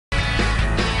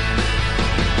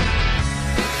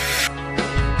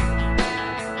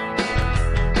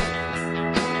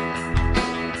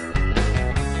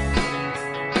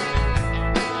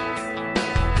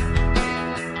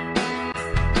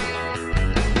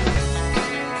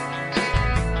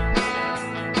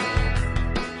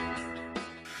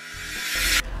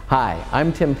Hi,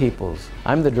 I'm Tim Peoples.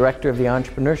 I'm the director of the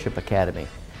Entrepreneurship Academy.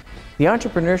 The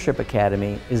Entrepreneurship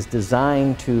Academy is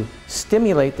designed to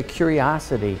stimulate the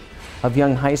curiosity of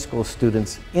young high school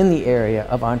students in the area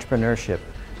of entrepreneurship,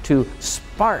 to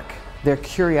spark their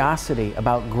curiosity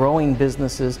about growing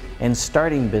businesses and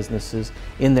starting businesses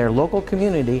in their local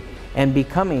community and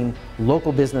becoming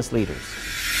local business leaders.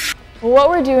 What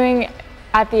we're doing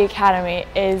at the Academy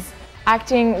is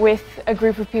acting with a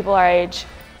group of people our age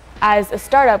as a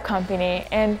startup company,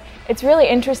 and it's really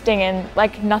interesting and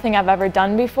like nothing I've ever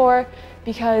done before,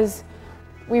 because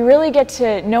we really get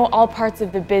to know all parts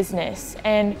of the business,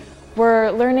 and we're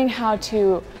learning how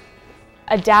to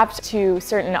adapt to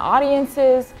certain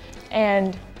audiences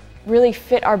and really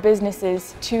fit our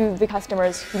businesses to the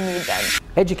customers who need them.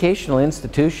 Educational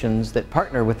institutions that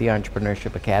partner with the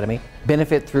Entrepreneurship Academy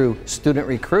benefit through student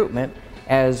recruitment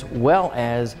as well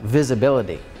as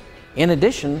visibility. In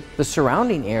addition, the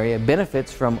surrounding area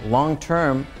benefits from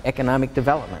long-term economic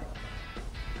development.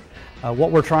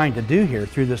 What we're trying to do here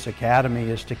through this academy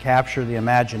is to capture the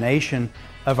imagination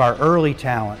of our early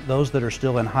talent, those that are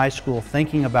still in high school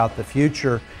thinking about the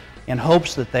future, in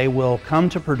hopes that they will come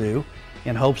to Purdue,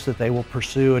 in hopes that they will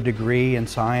pursue a degree in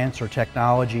science or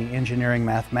technology, engineering,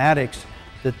 mathematics,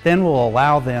 that then will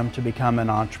allow them to become an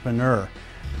entrepreneur.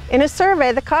 In a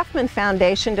survey, the Kauffman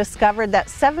Foundation discovered that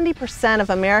 70% of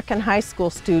American high school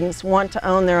students want to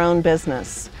own their own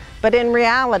business. But in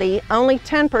reality, only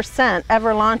 10%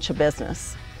 ever launch a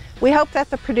business. We hope that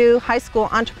the Purdue High School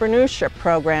Entrepreneurship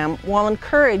Program will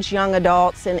encourage young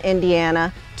adults in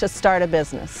Indiana to start a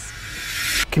business.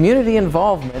 Community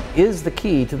involvement is the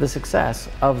key to the success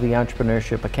of the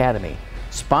Entrepreneurship Academy.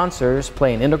 Sponsors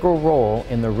play an integral role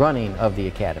in the running of the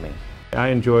Academy. I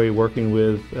enjoy working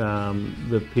with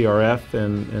the PRF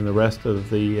and the rest of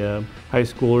the high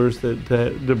schoolers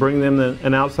to bring them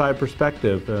an outside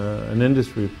perspective, an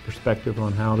industry perspective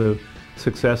on how to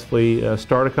successfully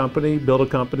start a company, build a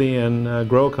company, and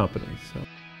grow a company. So.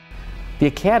 The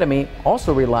Academy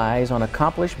also relies on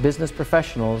accomplished business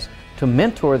professionals to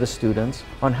mentor the students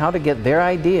on how to get their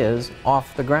ideas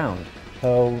off the ground.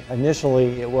 So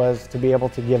initially it was to be able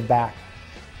to give back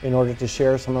in order to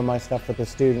share some of my stuff with the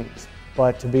students.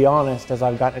 But to be honest, as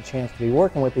I've gotten a chance to be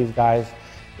working with these guys,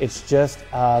 it's just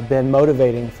been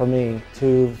motivating for me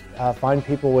to find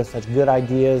people with such good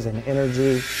ideas and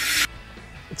energy.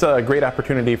 It's a great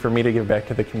opportunity for me to give back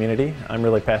to the community. I'm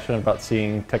really passionate about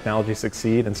seeing technology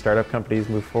succeed and startup companies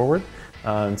move forward.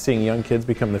 And seeing young kids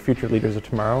become the future leaders of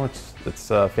tomorrow, it's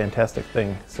a fantastic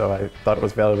thing. So I thought it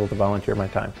was valuable to volunteer my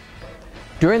time.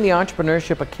 During the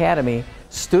Entrepreneurship Academy,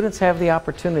 students have the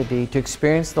opportunity to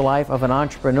experience the life of an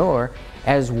entrepreneur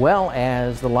as well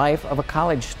as the life of a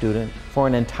college student for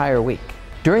an entire week.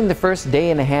 During the first day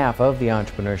and a half of the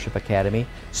Entrepreneurship Academy,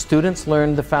 students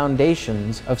learn the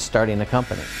foundations of starting a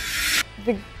company.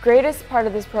 The greatest part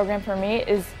of this program for me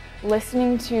is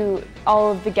listening to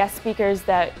all of the guest speakers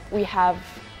that we have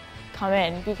come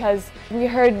in, because we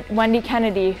heard Wendy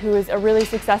Kennedy, who is a really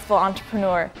successful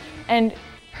entrepreneur, and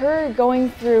her going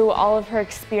through all of her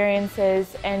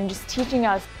experiences and just teaching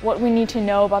us what we need to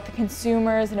know about the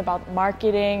consumers and about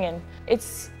marketing, and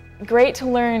it's great to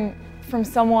learn from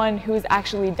someone who's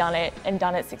actually done it and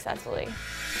done it successfully.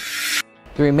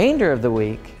 The remainder of the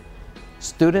week,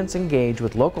 students engage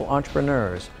with local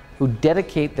entrepreneurs who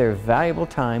dedicate their valuable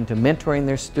time to mentoring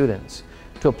their students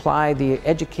to apply the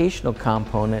educational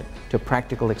component to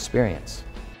practical experience.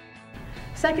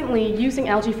 Secondly, using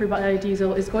algae-free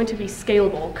biodiesel is going to be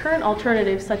scalable. Current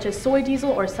alternatives such as soy diesel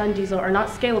or sun diesel are not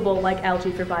scalable like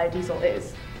algae-free biodiesel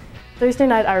is. Thursday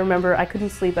night, I remember I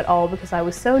couldn't sleep at all because I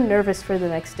was so nervous for the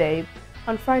next day.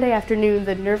 On Friday afternoon,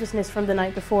 the nervousness from the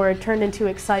night before turned into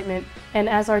excitement, and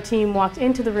as our team walked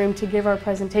into the room to give our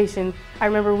presentation, I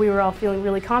remember we were all feeling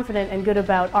really confident and good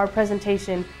about our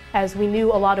presentation as we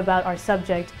knew a lot about our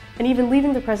subject. And even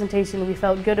leaving the presentation, we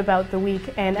felt good about the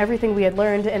week and everything we had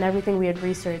learned and everything we had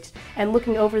researched. And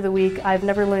looking over the week, I've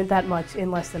never learned that much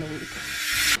in less than a week.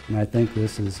 And I think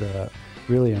this is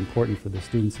really important for the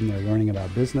students in their learning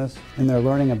about business, and their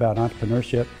learning about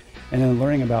entrepreneurship, and then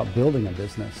learning about building a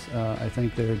business. I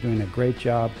think they're doing a great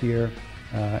job here,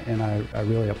 and I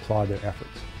really applaud their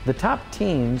efforts. The top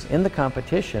teams in the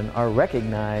competition are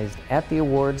recognized at the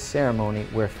awards ceremony,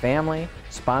 where family,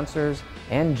 sponsors,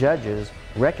 and judges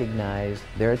recognize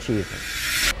their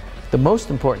achievements. The most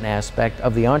important aspect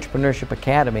of the Entrepreneurship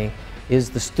Academy is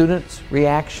the students'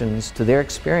 reactions to their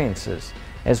experiences,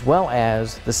 as well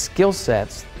as the skill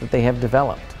sets that they have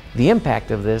developed. The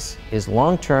impact of this is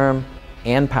long-term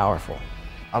and powerful.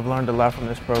 I've learned a lot from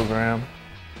this program,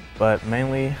 but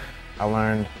mainly I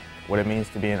learned what it means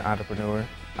to be an entrepreneur.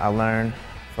 I learned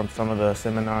from some of the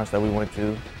seminars that we went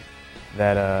to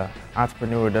that an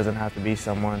entrepreneur doesn't have to be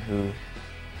someone who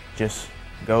just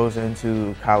goes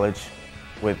into college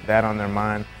with that on their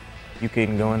mind. You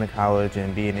can go into college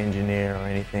and be an engineer or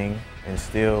anything and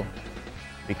still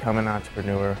become an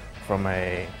entrepreneur from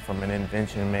an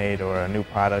invention made or a new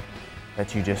product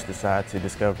that you just decide to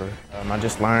discover. I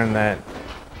just learned that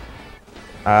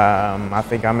I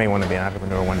think I may want to be an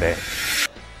entrepreneur one day.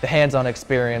 The hands-on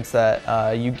experience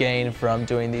that you gain from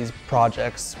doing these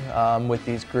projects with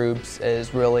these groups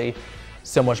is really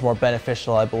so much more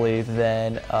beneficial, I believe,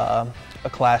 than a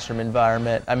classroom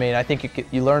environment. I mean, I think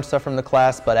you learn stuff from the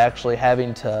class, but actually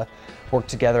having to work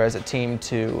together as a team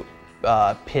to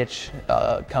pitch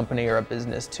a company or a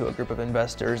business to a group of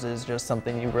investors is just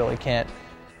something you really can't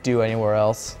do anywhere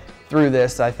else. Through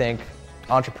this, I think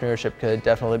entrepreneurship could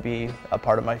definitely be a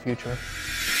part of my future.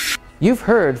 You've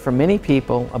heard from many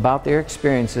people about their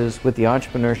experiences with the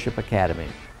Entrepreneurship Academy.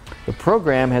 The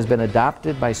program has been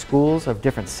adopted by schools of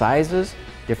different sizes,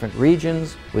 different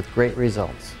regions, with great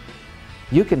results.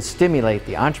 You can stimulate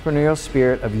the entrepreneurial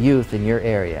spirit of youth in your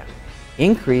area,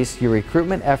 increase your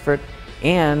recruitment effort,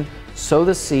 and sow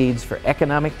the seeds for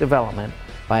economic development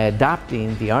by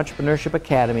adopting the Entrepreneurship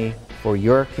Academy for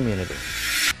your community.